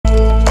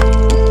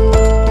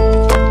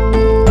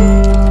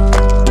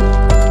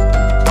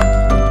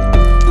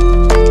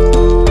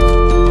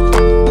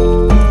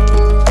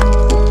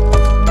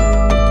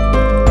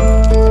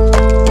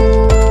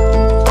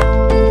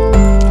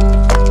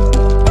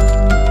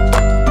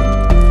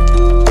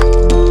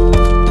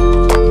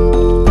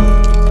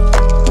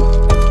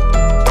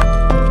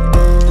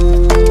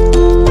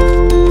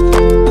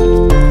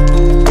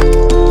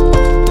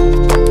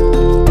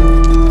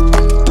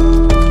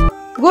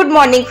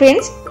Morning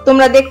friends,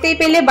 তোমরা দেখতেই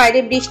পেলে বাইরে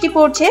বৃষ্টি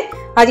পড়ছে।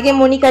 আজকে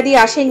মনিকাদি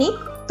আসেনি,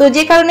 তো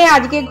যে কারণে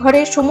আজকে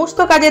ঘরের সমস্ত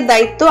কাজের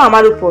দায়িত্ব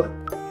আমার উপর।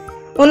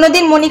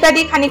 অন্যদিন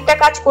মনিকাদি খানিকটা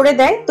কাজ করে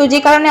দেয়, তো যে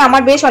কারণে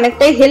আমার বেশ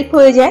অনেকটাই হেল্প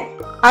হয়ে যায়।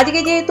 আজকে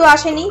যেহেতু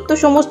আসেনি, তো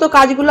সমস্ত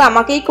কাজগুলো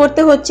আমাকেই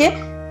করতে হচ্ছে।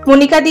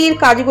 মনিকাদির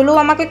কাজগুলো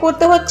আমাকে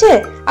করতে হচ্ছে,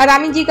 আর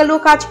আমি যেগুলো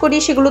কাজ করি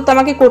সেগুলো তো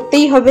আমাকে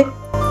করতেই হবে।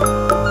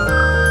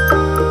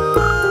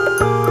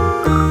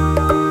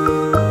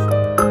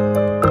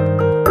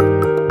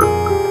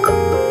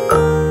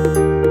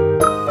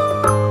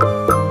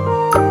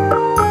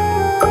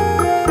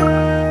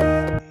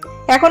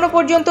 এখনো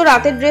পর্যন্ত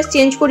রাতের ড্রেস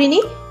চেঞ্জ করিনি,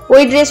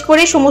 ওই ড্রেস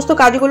পরে সমস্ত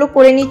কাজগুলো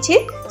করে নিচ্ছি।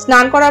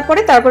 স্নান করার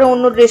পরে তারপরে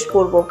অন্য ড্রেস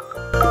পরবো।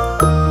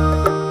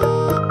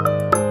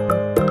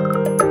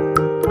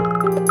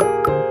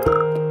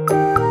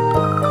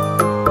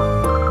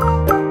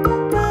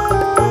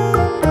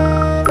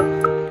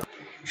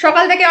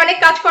 সকাল থেকে অনেক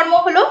কাজকর্ম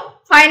হলো,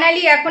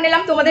 ফাইনালি এখন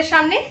এলাম তোমাদের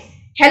সামনে।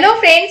 Hello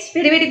friends,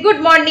 very very good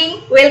morning,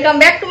 welcome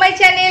back to my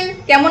channel.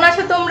 কেমন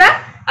আছো তোমরা?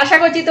 আশা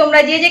করছি তোমরা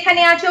যে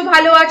যেখানে আছো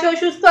ভালো আছো,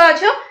 সুস্থ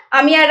আছো।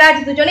 আমি আর রাজ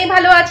দুজনেই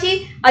ভালো আছি।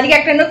 আজকে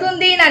একটা নতুন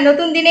দিন, আর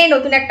নতুন দিনে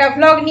নতুন একটা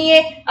ভ্লগ নিয়ে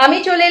আমি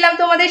চলে এলাম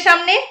তোমাদের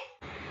সামনে।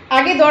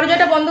 আগে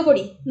দরজাটা বন্ধ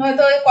করি,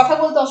 নয়তো কথা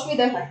বলতে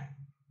অসুবিধা হয়,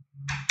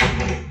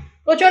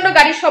 প্রচন্ড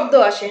গাড়ির শব্দ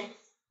আসে।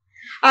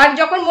 আর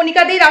যখন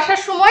মনিকাদির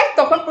আসার সময়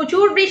তখন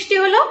প্রচুর বৃষ্টি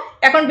হলো,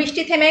 এখন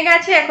বৃষ্টি থেমে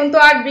গেছে। এখন তো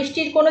আর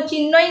বৃষ্টির কোনো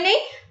চিহ্নই নেই,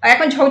 আর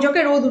এখন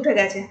ঝকঝকে রোদ উঠে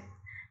গেছে।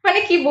 মানে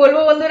কি বলবো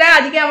বন্ধুরা,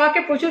 আজকে আমাকে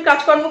প্রচুর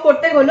কাজকর্ম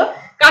করতে হলো।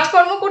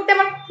 কাজকর্ম করতে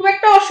আমার খুব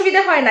একটা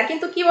অসুবিধা হয় না,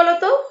 কিন্তু কি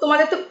বলতো,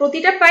 তোমাদের তো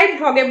প্রতিটা প্রায়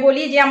ভ্লগে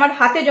বলি যে আমার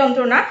হাতে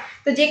যন্ত্রণা,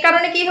 তো যে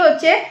কারণে কি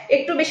হচ্ছে,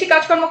 একটু বেশি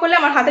কাজকর্ম করলে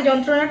আমার হাতে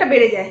যন্ত্রণাটা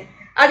বেড়ে যায়।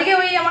 আজকে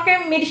ওই আমাকে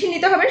মেডিসিন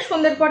নিতে হবে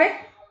সন্ধ্যের পরে,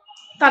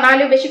 তা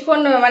নাহলে বেশিক্ষণ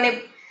মানে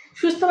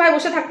সুস্থভাবে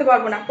বসে থাকতে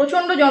পারবো না।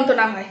 প্রচণ্ড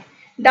যন্ত্রণা হয়,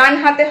 ডান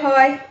হাতে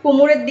হয়,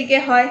 কোমরের দিকে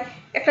হয়,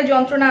 একটা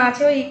যন্ত্রণা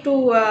আছে, ওই একটু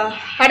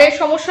হাড়ের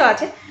সমস্যা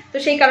আছে, তো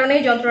সেই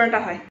কারণেই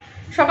যন্ত্রণাটা হয়।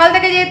 সকাল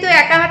থেকে যেহেতু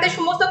একা হাতে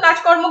সমস্ত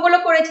কাজকর্মগুলো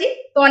করেছি,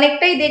 তো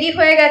অনেকটাই দেরি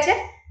হয়ে গেছে।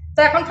 তো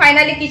এখন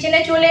ফাইনালি কিচেনে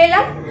চলে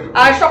এলাম।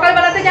 আর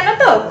সকালবেলাতে জানো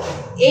তো,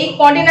 এই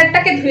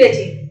কন্টেনারটাকে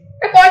ধুয়েছি।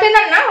 এটা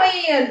কন্টেনার না, ওই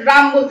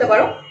ড্রাম বলতে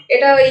পারো,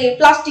 এটা ওই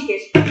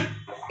প্লাস্টিকের।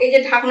 এই যে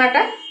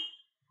ঢাকনাটা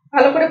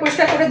ভালো করে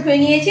পরিষ্কার করে ধুয়ে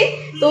নিয়েছি।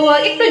 তো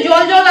একটু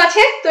জল জল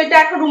আছে, তো এটা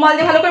এখন রুমাল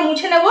দিয়ে ভালো করে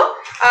মুছে নেব।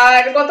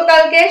 আর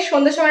গতকালকে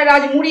সন্ধ্যের সময়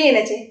রাজ মুড়ি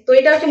এনেছে, তো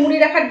এটা হচ্ছে মুড়ি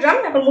রাখার ড্রাম।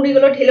 এখন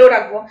মুড়িগুলো ঢেলেও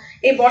রাখবো।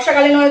 এই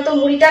বর্ষাকালে নয়তো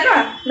মুড়িটা না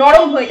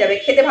নরম হয়ে যাবে,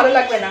 খেতে ভালো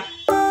লাগবে না।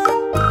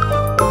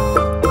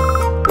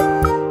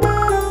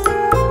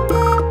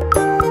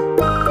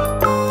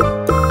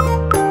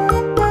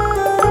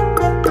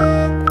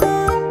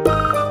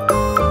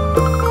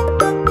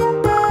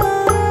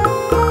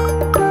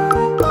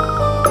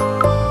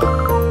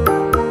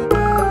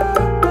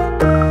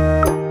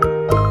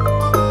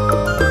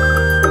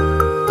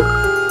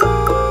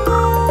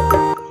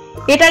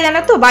 এটা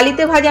জানো তো,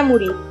 বালিতে ভাজা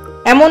মুড়ি।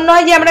 এমন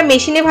নয় যে আমরা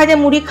মেশিনে ভাজা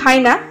মুড়ি খাই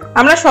না,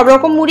 আমরা সব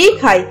রকম মুড়িই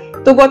খাই।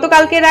 তো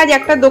গতকালকে রাজ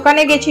একটা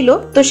দোকানে গেছিল,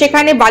 তো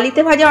সেখানে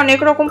বালিতে ভাজা অনেক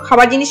রকম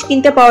খাবার জিনিস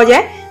কিনতে পাওয়া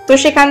যায়, তো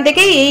সেখান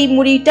থেকেই এই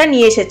মুড়িটা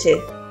নিয়ে এসেছে।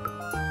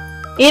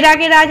 এর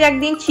আগে রাজ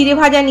একদিন চিড়ে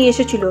ভাজা নিয়ে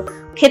এসেছিল,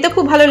 খেতে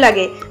খুব ভালো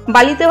লাগে।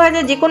 বালিতে ভাজা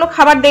যে কোনো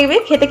খাবার দেখবে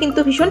খেতে কিন্তু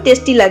ভীষণ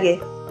টেস্টি লাগে।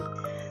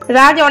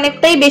 রাজ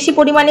অনেকটাই বেশি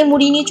পরিমাণে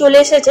মুড়ি নিয়ে চলে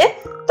এসেছে,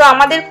 তো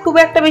আমাদের খুব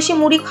একটা বেশি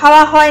মুড়ি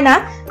খাওয়া হয় না।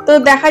 তো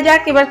দেখা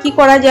যাক এবার কি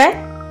করা যায়।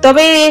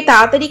 তবে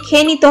তাড়াতাড়ি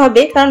খেয়ে নিতে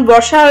হবে, কারণ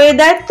বর্ষা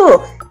ওয়েদার, তো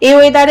এই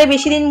ওয়েদারে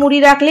বেশি দিন মুড়ি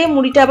রাখলে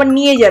মুড়িটা আবার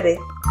নিয়ে যাবে।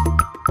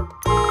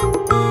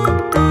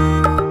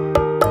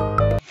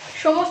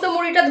 সমস্ত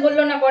মুড়িটা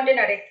ধরলো না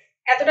কন্টেনারে,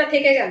 এতটা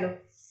থেকে গেল।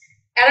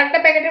 আর একটা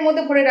প্যাকেটের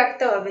মধ্যে ভরে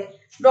রাখতে হবে।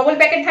 ডবল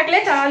প্যাকেট থাকলে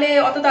তাহলে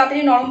অত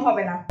তাড়াতাড়ি নরম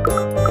হবে না।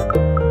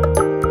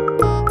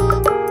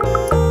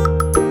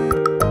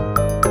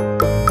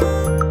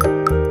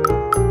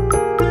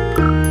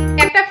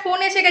 একটা ফোন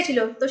এসে গেছিল,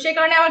 তো সেই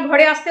কারণে আমার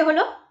ঘরে আসতে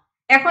হলো।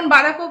 এখন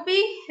বাঁধাকপি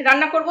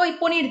রান্না করব এই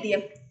পনির দিয়ে।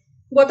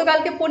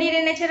 গতকালকে পনির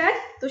এনেছে রাজ,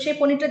 তো সেই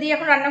পনিরটা দিয়ে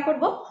এখন রান্না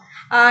করব।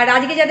 আর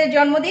আজকে যাদের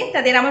জন্মদিন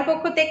তাদের আমার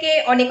পক্ষ থেকে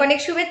অনেক অনেক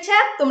শুভেচ্ছা।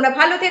 তোমরা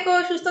ভালো থেকো,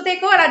 সুস্থ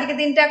থেকো, আর আজকের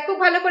দিনটা খুব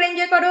ভালো করে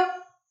এনজয় করো।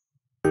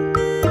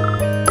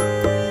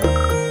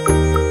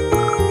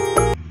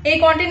 এই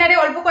কন্টেনারে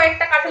অল্প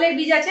কয়েকটা কাঁঠালের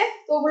বীজ আছে,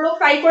 তো ওগুলো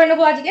ফ্রাই করে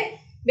নেবো আজকে।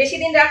 বেশি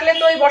দিন রাখলে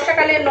তো এই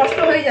বর্ষাকালে নষ্ট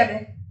হয়ে যাবে।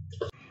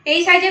 এই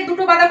সাইজের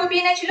দুটো বাঁধাকপি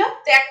এনেছিল,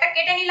 তো একটা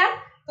কেটে নিলাম।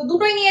 তো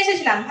দুটোই নিয়ে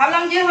এসেছিলাম,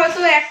 ভাবলাম যে হয়তো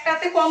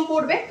একটাতে কম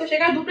পড়বে, তো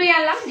সেখানে দুটোই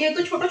আনলাম। যেহেতু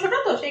ছোট ছোট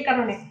তো সেই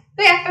কারণে,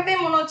 তো একটাতে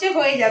মনে হচ্ছে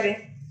হয়ে যাবে,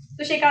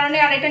 তো সেই কারণে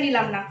আর এটা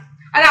নিলাম না।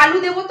 আর আলু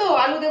দেবো, তো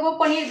আলু দেবো,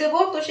 পনির দেবো,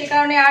 তো সেই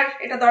কারণে আর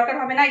এটা দরকার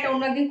হবে না, এটা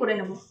অন্য একদিন করে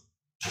নেবো।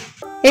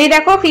 এই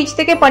দেখো, ফ্রিজ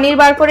থেকে পনির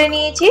বার করে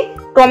নিয়েছি,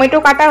 টমেটো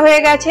কাটা হয়ে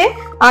গেছে,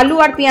 আলু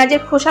আর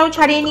পেঁয়াজের খোসাও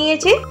ছাড়িয়ে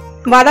নিয়েছি,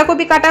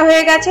 বাঁধাকপি কাটা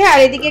হয়ে গেছে, আর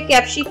এদিকে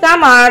ক্যাপসিকাম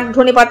আর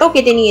ধনেপাতাও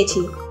কেটে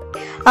নিয়েছি।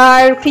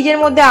 আর ফ্রিজের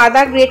মধ্যে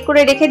আদা গ্রেট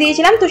করে রেখে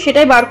দিয়েছিলাম, তো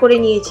সেটাই বার করে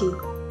নিয়েছি।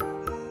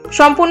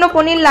 সম্পূর্ণ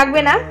পনির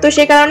লাগবে না, তো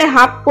সে কারণে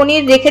হাফ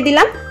পনির রেখে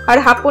দিলাম, আর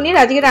হাফ পনির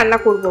আজকে রান্না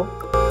করব।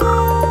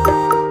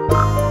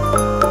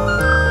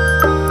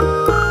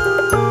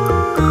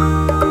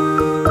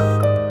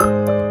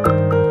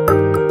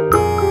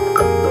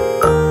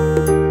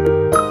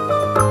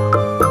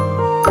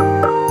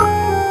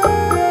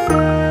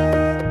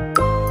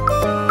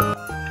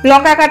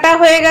 লঙ্কা কাটা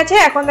হয়ে গেছে,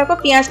 এখন দেখো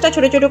পেঁয়াজটা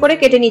ছোট ছোট করে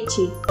কেটে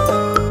নিচ্ছি।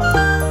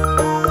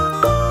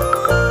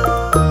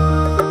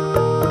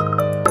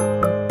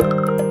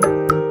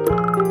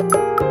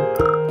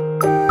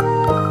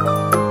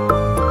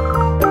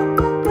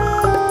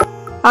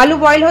 আলু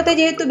বয়েল হতে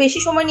যেহেতু বেশি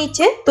সময়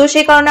নিচ্ছে, তো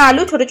সেই কারণে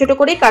আলু ছোট ছোট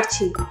করেই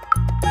কাটছি।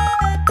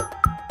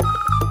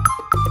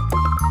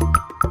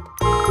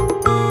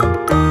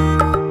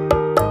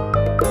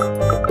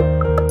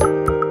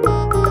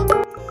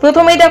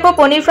 প্রথমেই দেখো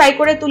পনির ফ্রাই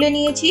করে তুলে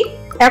নিয়েছি,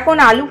 এখন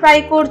আলু ফ্রাই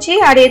করছি।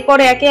 আর এরপর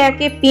একে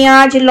একে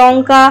পেঁয়াজ,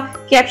 লঙ্কা,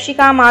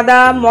 ক্যাপসিকাম,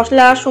 আদা,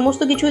 মশলা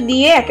সমস্ত কিছু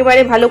দিয়ে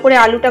একেবারে ভালো করে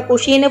আলুটা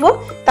কষিয়ে নেব।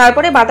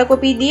 তারপরে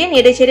বাঁধাকপি দিয়ে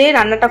নেড়ে ছেড়ে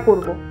রান্নাটা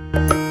করব।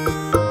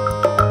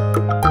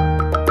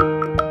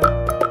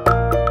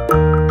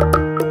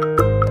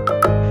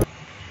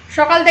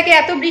 সকাল থেকে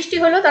এত বৃষ্টি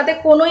হলো, তাতে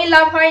কোনোই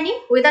লাভ হয়নি।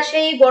 ওয়েদার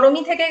সেই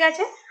গরমই থেকে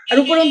গেছে, আর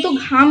উপরন্তু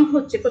ঘাম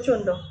হচ্ছে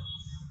প্রচন্ড।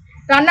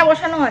 রান্না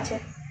বসানো আছে,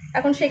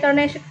 এখন সেই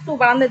কারণে এসে একটু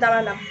বারান্দায়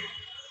দাঁড়ালাম।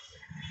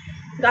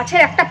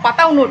 গাছের একটা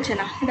পাতাও নড়ছে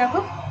না, দেখো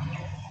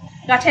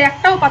গাছের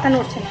একটাও পাতা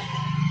নড়ছে না।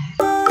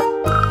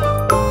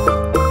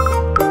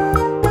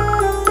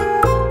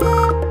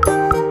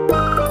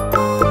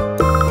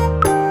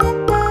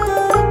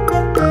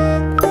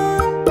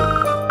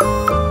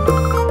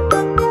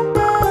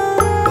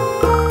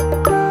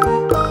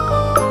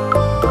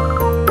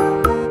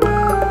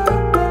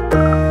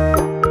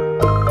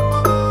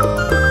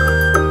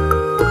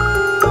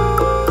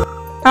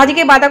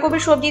 আজকে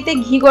বাঁধাকপির সবজিতে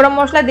ঘি গরম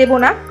মশলা দেব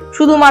না,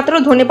 শুধুমাত্র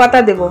ধনেপাতা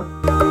দেব।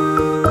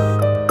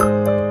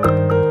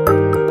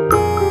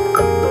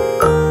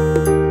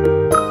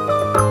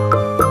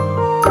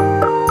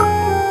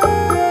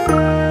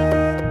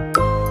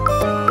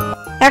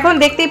 এখন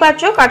দেখতেই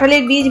পাচ্ছ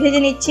কাঁঠালের বীজ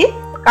ভেজে নিচ্ছি।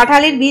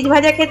 কাঁঠালের বীজ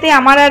ভাজা খেতে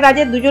আমার আর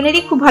রাজের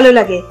দুজনেরই খুব ভালো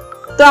লাগে।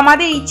 তো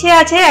আমাদের ইচ্ছে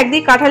আছে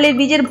একদিন কাঁঠালের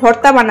বীজের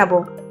ভর্তা বানাবো।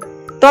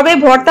 তবে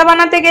ভর্তা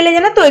বানাতে গেলে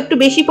জানো তো একটু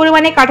বেশি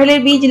পরিমাণে কাঁঠালের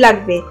বীজ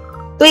লাগবে।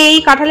 তো এই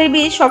কাঁঠালের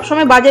বীজ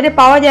সবসময় বাজারে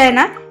পাওয়া যায়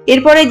না।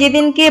 এরপরে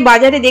যেদিনকে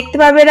বাজারে দেখতে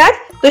পাবে রাজ,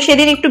 তো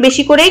সেদিন একটু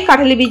বেশি করেই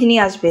কাঁঠালের বীজ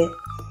নিয়ে আসবে,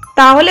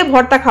 তাহলে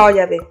ভর্তা খাওয়া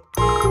যাবে।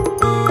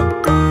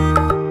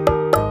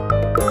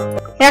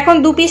 এখন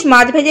 2 পিস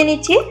মাছ ভেজে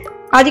নিচ্ছি।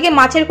 আজকে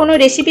মাছের কোনো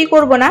রেসিপি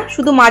করব না,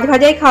 শুধু মাছ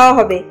ভাজাই খাওয়া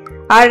হবে।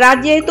 আর রাত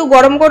যেহেতু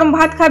গরম গরম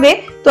ভাত খাবে,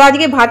 তো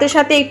আজকে ভাতের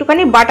সাথে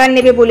একটুখানি বাটার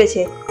নেবে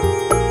বলেছে।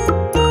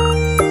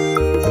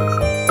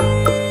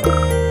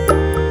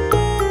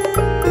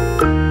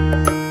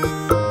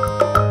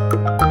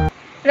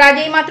 রাজ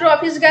এই মাত্র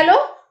অফিস গেল,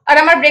 আর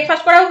আমার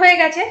ব্রেকফাস্ট করাও হয়ে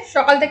গেছে।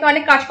 সকাল থেকে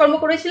অনেক কাজকর্ম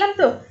করেছিলাম,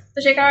 তো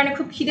সে কারণে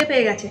খুব খিদে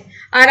পেয়ে গেছে।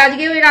 আর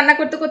আজকে ওই রান্না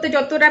করতে করতে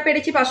যতটা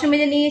পেরেছি বাসন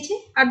মেজে নিয়েছি,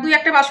 আর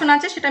 2-1টা বাসন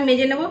আছে, সেটা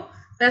মেজে নেবো,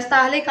 ব্যাস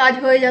তাহলেই কাজ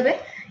হয়ে যাবে।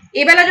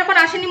 এবেলা যখন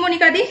আসেনি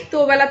মনিকাদি, তো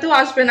ওবেলাতেও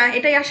আসবে না,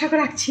 এটাই আশা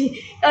রাখছি।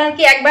 কারণ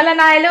কি একবেলা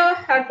না এলেও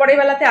আর পরের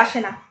বেলাতে আসে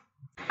না।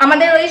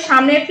 আমাদের ওই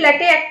সামনের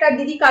ফ্ল্যাটে একটা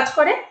দিদি কাজ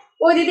করে,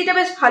 ওই দিদিটা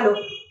বেশ ভালো।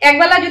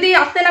 একবেলা যদি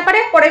আসতে না পারে,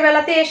 পরের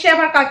বেলাতে এসে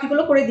আবার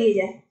কাজগুলো করে দিয়ে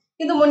যায়।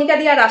 কিন্তু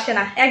মনিকাদি আর আসে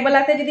না,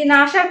 একবেলাতে যদি না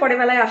আসে আর পরের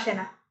বেলায় আসে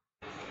না।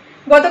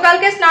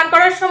 গতকালকে স্নান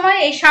করার সময়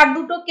এই শার্ট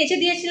দুটো কেচে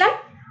দিয়েছিলাম,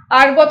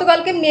 আর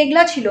গতকালকে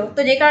মেঘলা ছিল, তো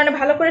যে কারণে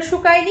ভালো করে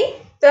শুকায়নি।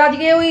 তো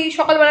আজকে ওই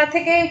সকালবেলা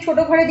থেকে ছোট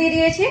ঘরে দিয়ে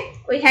দিয়েছি,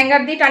 ওই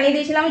হ্যাঙ্গার দিয়ে টানিয়ে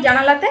দিয়েছিলাম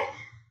জানালাতে।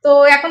 তো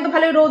এখন তো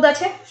ভালোই রোদ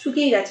আছে,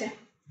 শুকিয়ে গেছে।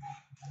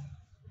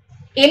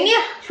 এমনি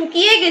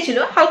শুকিয়ে গেছিল,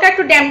 হালকা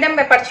একটু ড্যাম ড্যাম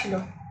ব্যাপার ছিল,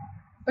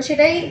 তো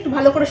সেটাই একটু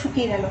ভালো করে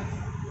শুকিয়ে গেল।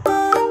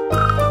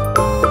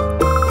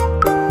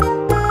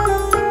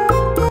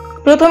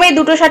 প্রথমে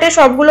দুটো শার্টে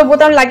সবগুলো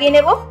বোতাম লাগিয়ে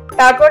নেব,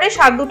 তারপরে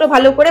শার্ট দুটো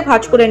ভালো করে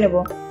ভাঁজ করে নেব।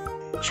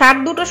 শার্ট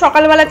দুটো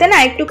সকালবেলাতে না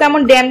একটু কেমন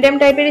ড্যাম ড্যাম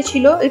টাইপের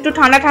ছিল, একটু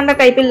ঠান্ডা ঠান্ডা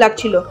টাইপের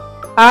লাগছিল।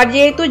 আর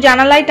যেহেতু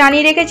জানালায়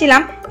টানিয়ে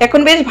রেখেছিলাম, এখন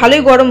বেশ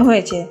ভালোই গরম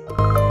হয়েছে।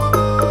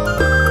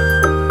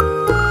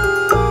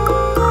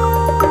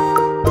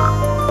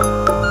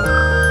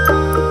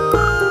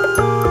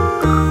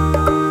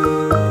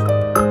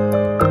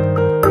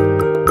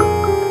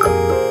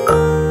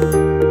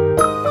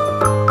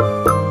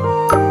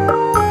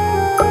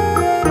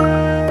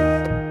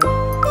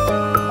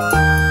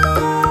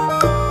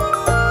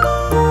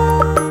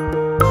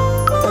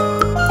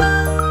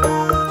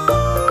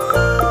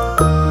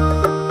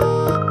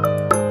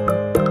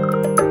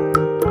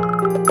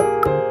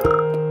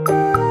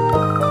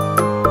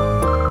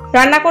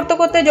 রান্না করতে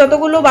করতে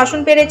যতগুলো বাসন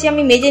পেরেছি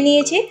আমি মেজে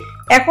নিয়েছি।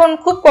 এখন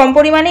খুব কম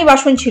পরিমাণেই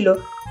বাসন ছিল,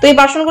 তো এই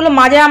বাসনগুলো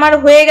মাজা আমার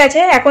হয়ে গেছে।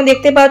 এখন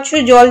দেখতে পাচ্ছ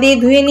জল দিয়ে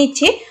ধুয়ে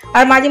নিচ্ছি,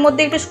 আর মাঝে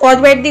মধ্যে একটু স্কচ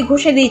ব্রাইট দিয়ে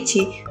ঘষে দিচ্ছি,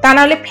 তা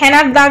নাহলে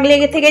ফেনার দাগ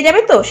লেগে থেকে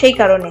যাবে, তো সেই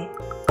কারণে।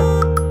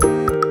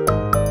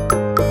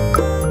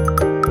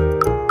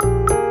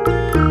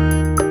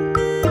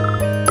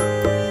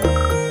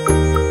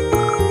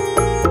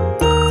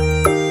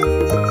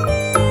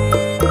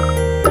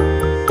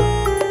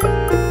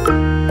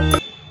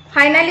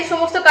 ফাইনালি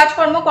সমস্ত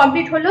কাজকর্ম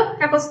কমপ্লিট হলো,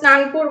 এখন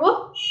স্নান করব।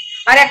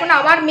 আর এখন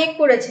আবার মেঘ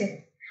করেছে।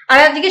 আর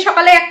আজকে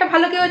সকালে একটা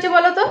ভালো কি হয়েছে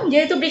বলো তো,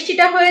 যেহেতু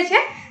বৃষ্টিটা হয়েছে,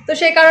 তো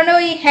সেই কারণে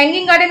ওই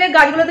হ্যাঙ্গিং গার্ডেনের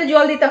গাছগুলোতে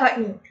জল দিতে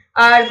হয়নি।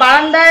 আর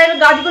বারান্দার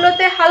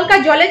গাছগুলোতে হালকা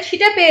জলের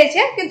ছিটে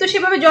পেয়েছে, কিন্তু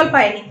সেভাবে জল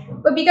পায়নি।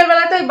 ওই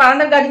বিকালবেলাতে ওই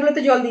বারান্দার গাছগুলোতে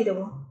জল দিয়ে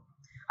দেবো।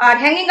 আর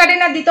হ্যাঙ্গিং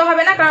গার্ডেন আর দিতে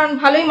হবে না, কারণ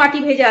ভালোই মাটি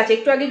ভেজা আছে,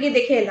 একটু আগে গিয়ে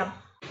দেখে এলাম।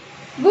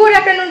 Good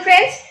afternoon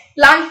friends.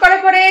 লাঞ্চ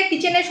করার পরে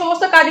কিচেনের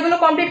সমস্ত কাজগুলো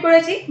কমপ্লিট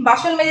করেছি,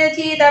 বাসন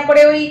মেজেছি,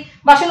 তারপরে ওই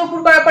বাসন উপর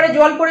করার পরে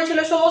জল পড়েছিল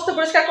সমস্ত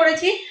পরিষ্কার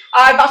করেছি,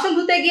 আর বাসন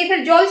ধুতে গিয়ে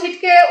ফের জল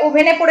ছিটকে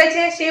ওভেনে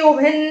পড়েছে, সেই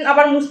ওভেন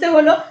আবার মুছতে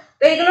হলো।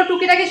 তো এইগুলো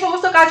টুকিটাকি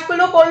সমস্ত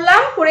কাজগুলো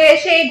করলাম, করে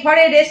এসে এই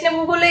ঘরে রেস্ট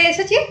নেবো বলে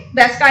এসেছি,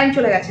 ব্যাস কারেন্ট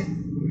চলে গেছে।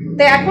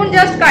 তো এখন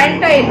জাস্ট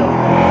কারেন্টটা এলো,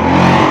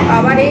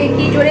 আবার এই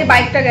কি জোরে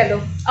বাইকটা গেল,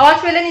 আওয়াজ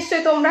পেলে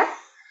নিশ্চয়ই তোমরা।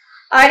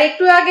 আর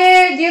একটু আগে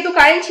যেহেতু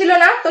কারেন্ট ছিল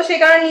না, তো সেই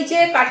কারণে নিচে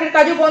কাঠের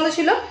কাজও বন্ধ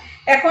ছিল,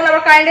 এখন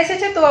আবার কারেন্ট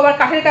এসেছে, তো আবার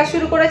কাঠের কাজ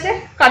শুরু করেছে।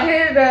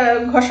 কাঠের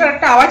ঘষার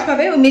একটা আওয়াজ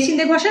পাবে, ওই মেশিন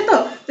দিয়ে ঘষে,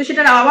 তো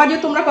সেটার আওয়াজও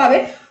তোমরা পাবে।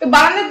 ওই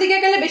বারান্দার দিকে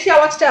গেলে বেশি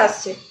আওয়াজটা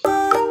আসছে।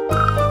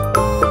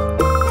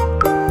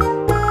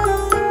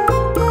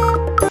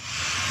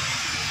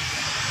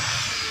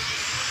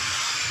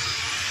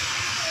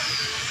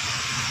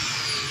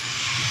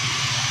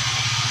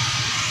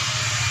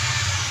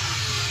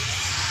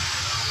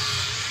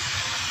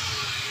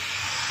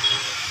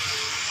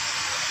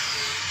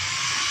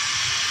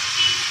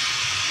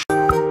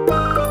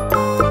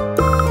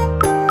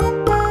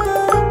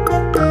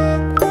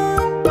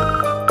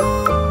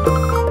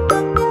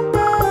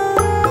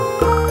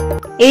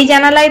 এই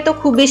জানালায় তো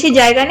খুব বেশি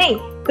জায়গা নেই,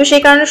 তো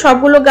সেই কারণে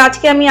সবগুলো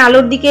গাছকে আমি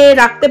আলোর দিকে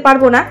রাখতে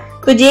পারবো না।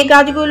 তো যে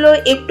গাছগুলো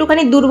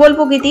একটুখানি দুর্বল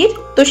প্রকৃতির,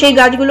 তো সেই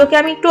গাছগুলোকে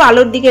আমি একটু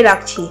আলোর দিকে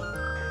রাখছি।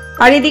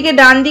 আর এদিকে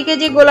ডান দিকে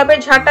যে গোলাপের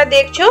ঝাড়টা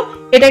দেখছো,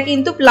 এটা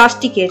কিন্তু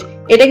প্লাস্টিকের,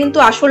 এটা কিন্তু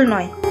আসল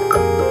নয়।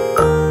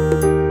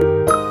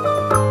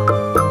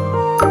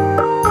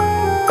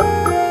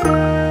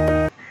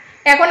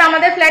 এখন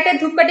আমাদের ফ্ল্যাটে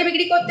ধূপকাঠি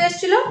বিক্রি করতে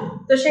এসেছিল,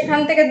 তো সেখান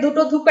থেকে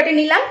দুটো ধূপকাঠি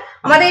নিলাম।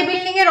 আমাদের এই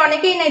বিল্ডিং এর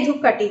অনেকেই নেয়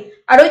ধূপকাঠি,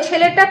 আর ওই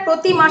ছেলেটা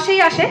প্রতি মাসেই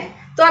আসে,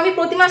 তো আমি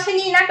প্রতি মাসে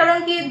নিই না, কারণ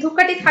কি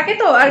ধূপকাঠি থাকে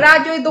তো, আর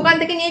রাজ ওই দোকান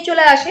থেকে নিয়ে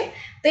চলে আসে।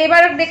 তো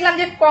এবার দেখলাম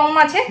যে কম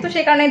আছে, তো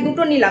সেই কারণে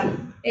দুটো নিলাম।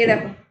 এই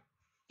দেখো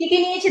কি কি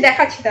নিয়েছি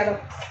দেখাচ্ছি তারও।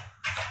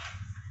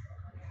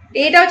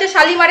 এটা হচ্ছে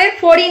শালিমারের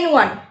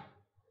 4-in-1,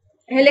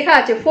 লেখা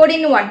আছে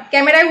 4-in-1,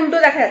 ক্যামেরায় উল্টো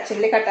দেখা যাচ্ছে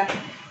লেখাটা।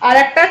 আর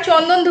একটা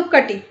চন্দন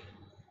ধূপকাঠি,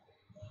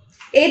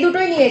 এই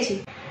দুটোই নিয়েছি।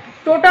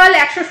 টোটাল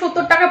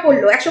 170 টাকা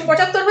পড়লো,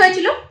 175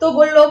 হয়েছিল, তো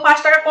বললো 5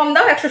 টাকা কম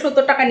দাও,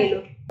 170 টাকা নিল।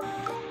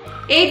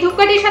 এই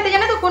ধূপকাঠির সাথে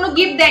জানো তো কোনো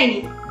গিফট দেয়নি,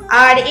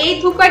 আর এই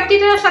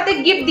ধূপকাঠিটার সাথে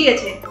গিফট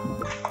দিয়েছে।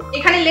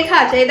 এখানে লেখা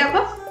আছে, এই দেখো,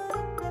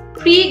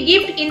 ফ্রি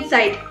গিফট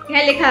ইনসাইড,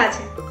 হ্যাঁ লেখা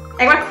আছে।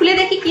 একবার খুলে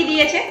দেখি কি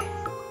দিয়েছে।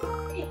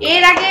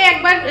 এর আগে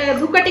একবার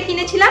ধূপকাঠি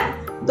কিনেছিলাম,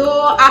 তো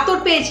আতর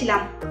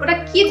পেয়েছিলাম, ওটা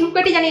কি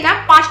ধূপকাঠি জানি না,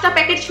 5টা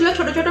প্যাকেট ছিল,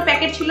 ছোট ছোট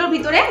প্যাকেট ছিল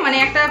ভিতরে, মানে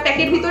একটা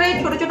প্যাকেট ভিতরে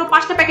ছোট ছোট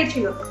 5টা প্যাকেট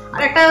ছিল,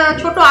 আর একটা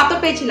ছোট আতর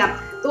পেয়েছিলাম।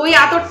 তো ওই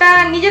আতরটা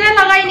নিজেরা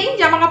লাগাইনি,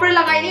 জামা কাপড়ে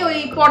লাগাইনি, ওই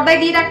পর্দায়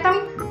দিয়ে রাখতাম,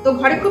 তো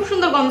ঘরে খুব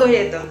সুন্দর গন্ধ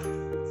হয়ে যেত।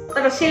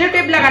 তারপর সেলো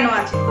টেপ লাগানো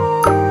আছে।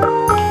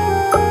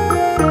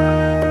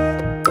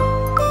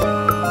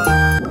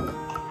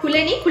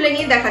 খুলে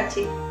নিয়ে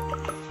দেখাচ্ছি।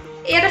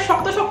 এটা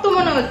শক্ত শক্ত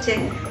মনে হচ্ছে,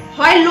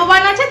 হয়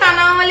লোবান আছে, তা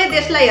না হলে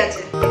দেশলাই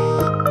আছে।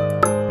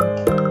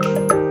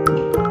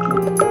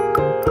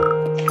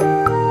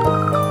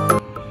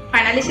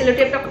 ফাইনালি সেলো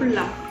টেপটা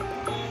খুললাম,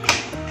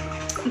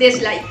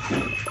 দেশলাই,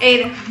 এই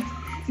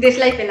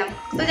দেশলাই পেলাম।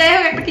 তো যাই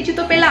হোক, একটা কিছু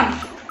তো পেলাম।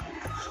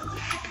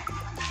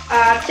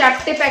 আর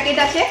 4টে প্যাকেট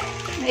আছে,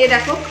 এই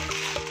দেখো,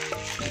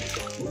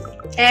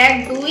 1,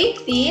 2,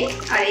 3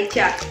 আর এই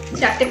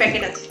 4টে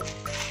প্যাকেট আছে।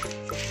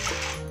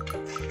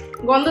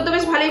 গন্ধ তো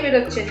বেশ ভালোই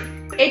বেরোচ্ছে।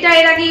 এটা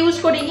এর আগে ইউজ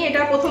করিনি, এটা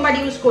প্রথমবার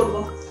ইউজ করব।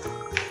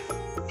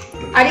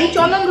 আর এই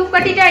চন্দন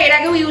ধূপকাঠিটা এর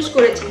আগেও ইউজ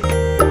করেছি।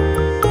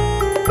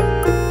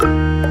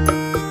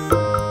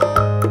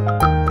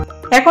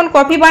 এখন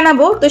কফি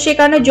বানাবো, তো সে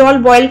কারণে জল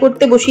বয়েল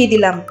করতে বসিয়ে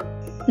দিলাম।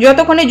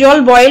 যতক্ষণে জল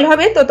বয়েল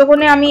হবে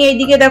ততক্ষণে আমি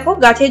এইদিকে দেখো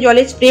গাছে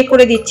জলে স্প্রে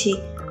করে দিচ্ছি।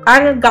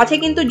 আর গাছে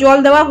কিন্তু জল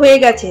দেওয়া হয়ে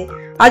গেছে।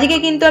 আজকে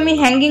কিন্তু আমি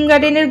হ্যাঙ্গিং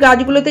গার্ডেনের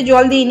গাছগুলোতে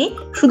জল দিইনি,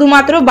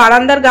 শুধুমাত্র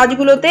বারান্দার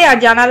গাছগুলোতে আর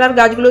জানালার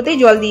গাছগুলোতেই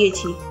জল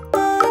দিয়েছি।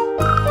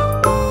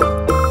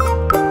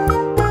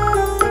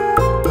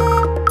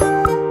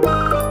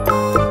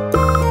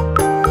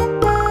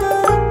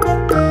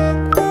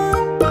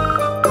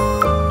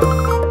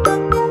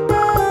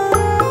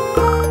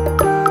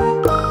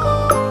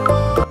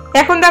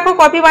 এখন দেখো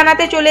কফি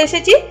বানাতে চলে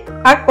এসেছি।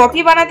 আর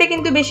কফি বানাতে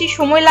কিন্তু বেশি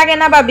সময় লাগে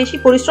না বা বেশি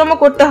পরিশ্রমও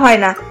করতে হয়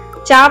না।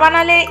 চা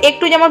বানালে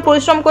একটু যেমন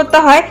পরিশ্রম করতে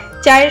হয়,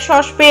 চায়ের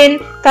সসপেন,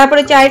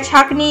 তারপরে চায়ের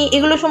ছাঁকনি,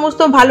 এগুলো সমস্ত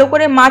ভালো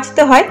করে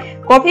মাজতে হয়।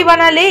 কফি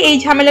বানালে এই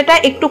ঝামেলাটা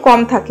একটু কম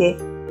থাকে,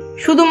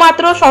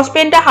 শুধুমাত্র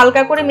সসপেনটা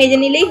হালকা করে মেজে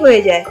নিলেই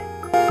হয়ে যায়।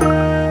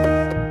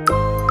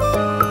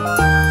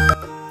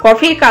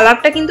 কফির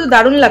কালারটা কিন্তু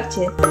দারুণ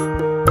লাগছে।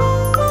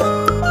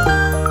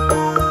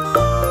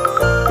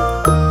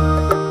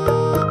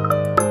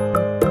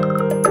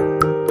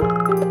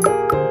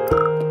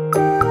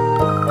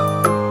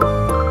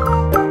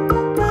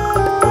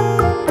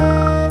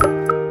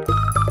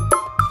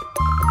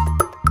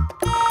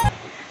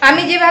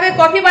 আমি যেভাবে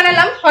কফি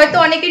বানালাম হয়তো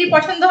অনেকেরই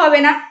পছন্দ হবে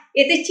না,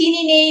 এতে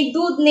চিনি নেই,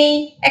 দুধ নেই,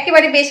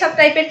 একেবারে বেস্বাদ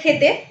টাইপের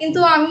খেতে, কিন্তু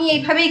আমি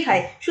এইভাবেই খাই।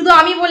 শুধু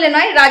আমি বলে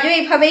নয়, রাজু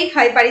এইভাবেই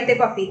খাই বাড়িতে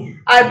কফি।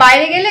 আর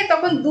বাইরে গেলে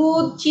তখন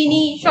দুধ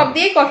চিনি সব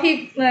দিয়ে কফি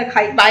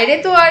খাই। বাইরে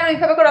তো আর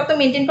ওইভাবে করে অত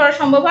মেনটেন করা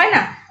সম্ভব হয়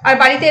না, আর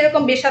বাড়িতে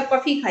এরকম বেস্বাদ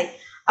কফি খাই।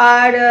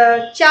 আর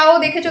চাও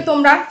দেখেছো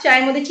তোমরা,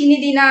 চায়ের মধ্যে চিনি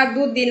দিই না,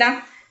 দুধ দিই না,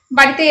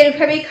 বাড়িতে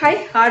এরভাবেই খাই।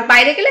 আর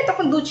বাইরে গেলে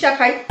তখন দুধ চা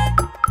খাই।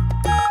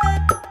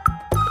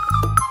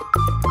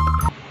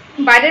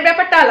 বাইরের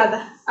ব্যাপারটা আলাদা,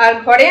 আর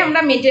ঘরে আমরা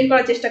মেনটেন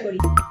করার চেষ্টা করি।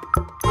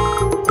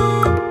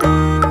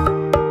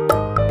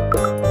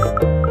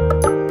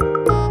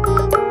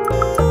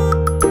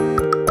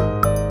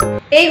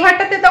 এই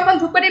ঘরটাতে তখন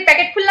ধূপকাঠির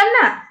প্যাকেট খুললাম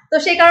না, তো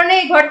সেই কারণে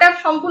এই ঘরটা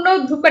সম্পূর্ণ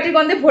ধূপকাঠির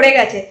গন্ধে ভরে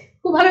গেছে।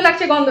 খুব ভালো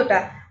লাগছে গন্ধটা।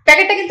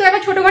 প্যাকেটটা কিন্তু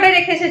এখন ছোট ঘরে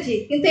রেখে এসেছি,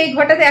 কিন্তু এই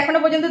ঘরটাতে এখনো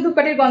পর্যন্ত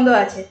ধূপকাঠির গন্ধ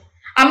আছে।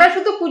 আমরা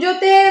শুধু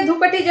পুজোতে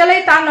ধূপকাঠি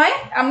জ্বালাই তা নয়,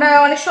 আমরা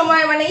অনেক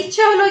সময় মানে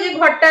ইচ্ছা হলো যে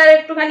ঘরটা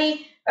একটুখানি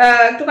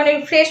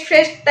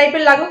ফ্রেশ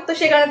টাইপের লাগুক, তো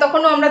সে কারণে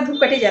তখনও আমরা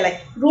ধূপকাঠি জ্বালাই।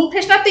 রুম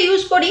ফ্রেশনার তো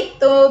ইউজ করি,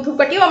 তো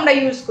ধূপকাঠিও আমরা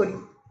ইউজ করি।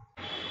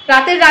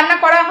 রাতের রান্না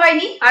করা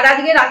হয়নি, আর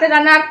আজকে রাতের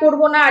রান্না আর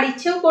করবো না, আর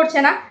ইচ্ছেও করছে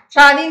না।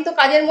 সারাদিন তো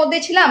কাজের মধ্যে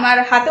ছিলাম, আর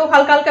হাতেও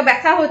হালকা হালকা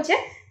ব্যথা হচ্ছে।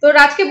 তো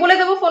রাজকে বলে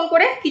দেবো ফোন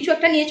করে, কিছু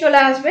একটা নিয়ে চলে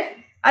আসবে।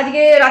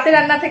 আজকে রাতের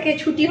রান্না থেকে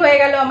ছুটি হয়ে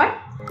গেল আমার।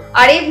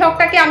 আর এই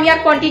ব্লগটাকে আমি আর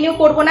কন্টিনিউ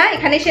করব না,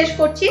 এখানে শেষ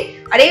করছি।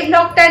 আর এই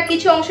ব্লগটার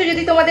কিছু অংশ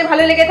যদি তোমাদের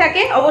ভালো লেগে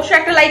থাকে, অবশ্যই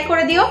একটা লাইক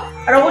করে দিও,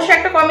 আর অবশ্যই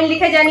একটা কমেন্ট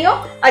লিখে জানিও।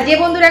 আর যে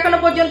বন্ধুরা এখনো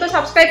পর্যন্ত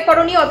সাবস্ক্রাইব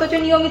করোনি, অথচ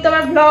নিয়মিত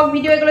আমার ব্লগ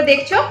ভিডিও এগুলো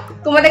দেখছো,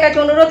 তোমাদের কাছে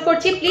অনুরোধ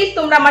করছি, প্লিজ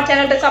তোমরা আমার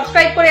চ্যানেলটা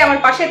সাবস্ক্রাইব করে আমার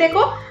পাশে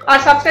থেকো। আর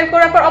সাবস্ক্রাইব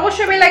করার পর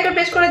অবশ্যই বেল আইকন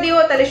প্রেস করে দিও,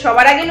 তাহলে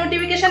সবার আগে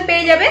নোটিফিকেশন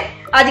পেয়ে যাবে।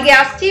 আজকে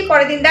আসছি,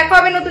 পরের দিন দেখা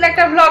হবে নতুন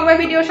একটা ব্লগ বা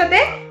ভিডিওর সাথে।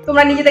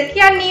 তোমরা নিজেদের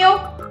খেয়াল নিও।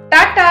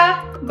 Tata,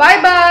 bye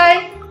bye.